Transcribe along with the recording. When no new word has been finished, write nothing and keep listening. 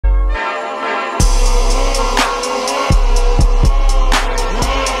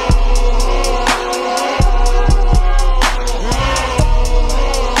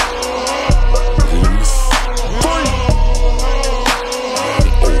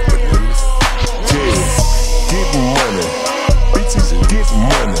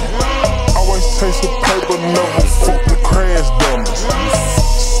never fuck the crash dummies.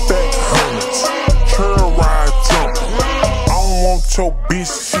 Stack hundreds, trail ride jumping. I don't want your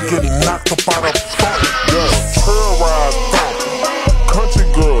bitch, she get knocked up out of funk. Yeah, trail ride thumping, country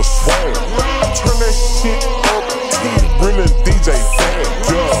girl swag. Turn that shit up, really DJ bad.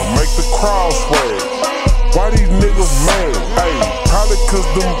 Yeah, make the crowd swag. Why these niggas mad? Ayy, probably cause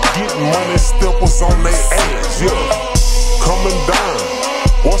them get money steppers on their ass. Yeah, coming down.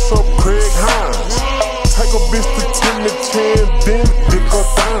 What's up, Craig Hines? Take a bitch to Timmy Chan, then dick her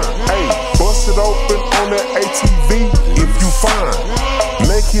down. Ayy, bust it open on that ATV if you find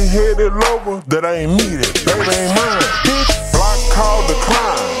naked headed lover that ain't me, that baby ain't mine. Bitch, block call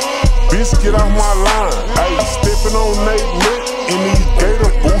decline. Bitch, get off my line. Ayy, stepping on Nate neck in these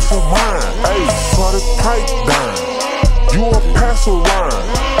gator boots of mine. Ayy, shut it pipe down. You a passer rhyme.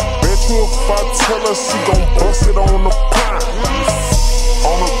 Bet you if I tell her she gon' bust it on the pine.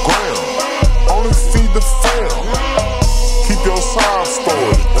 On the ground, only feed the fam. Keep your side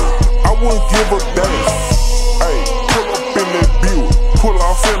story. I wouldn't give a damn. Ayy, pull up in that Buick, pull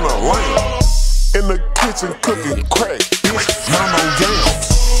off in a lamb. In the kitchen cooking crack, bitch, not no yams.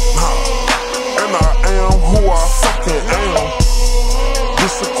 Nah, and I am who I fucking am.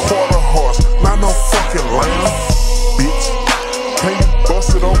 This a quarter horse, not no fucking lamb. Bitch, can you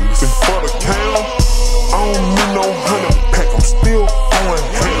bust it open for the cam? I don't need no 100 pack, I'm still going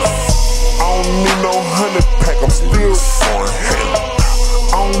ham. I don't need no 100 pack, I'm still going ham.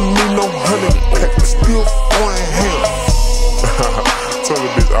 I don't need no 100 pack, I'm still going ham. Tell the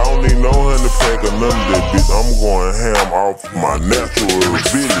bitch, I don't need no 100 pack or none of that, bitch. I'm going ham off my natural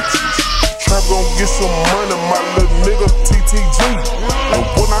abilities. Trap gon' get some money, my little nigga TTG. And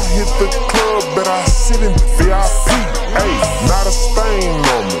when I hit the club, bet I sit in VIP. Ayy, not a stain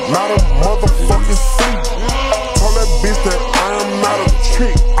on me, not a motherfucking flea. Told that bitch that I am not a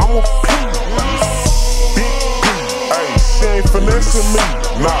trick, I'm a P. Big P, ayy, she ain't finessing me,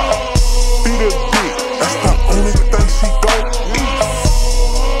 nah. Beat her dick, that's the only thing she gon' eat.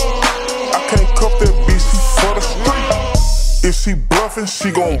 I can't cuff that bitch, she for the street. If she bluffing,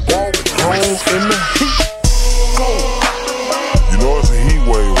 she gon' walk home in the heat.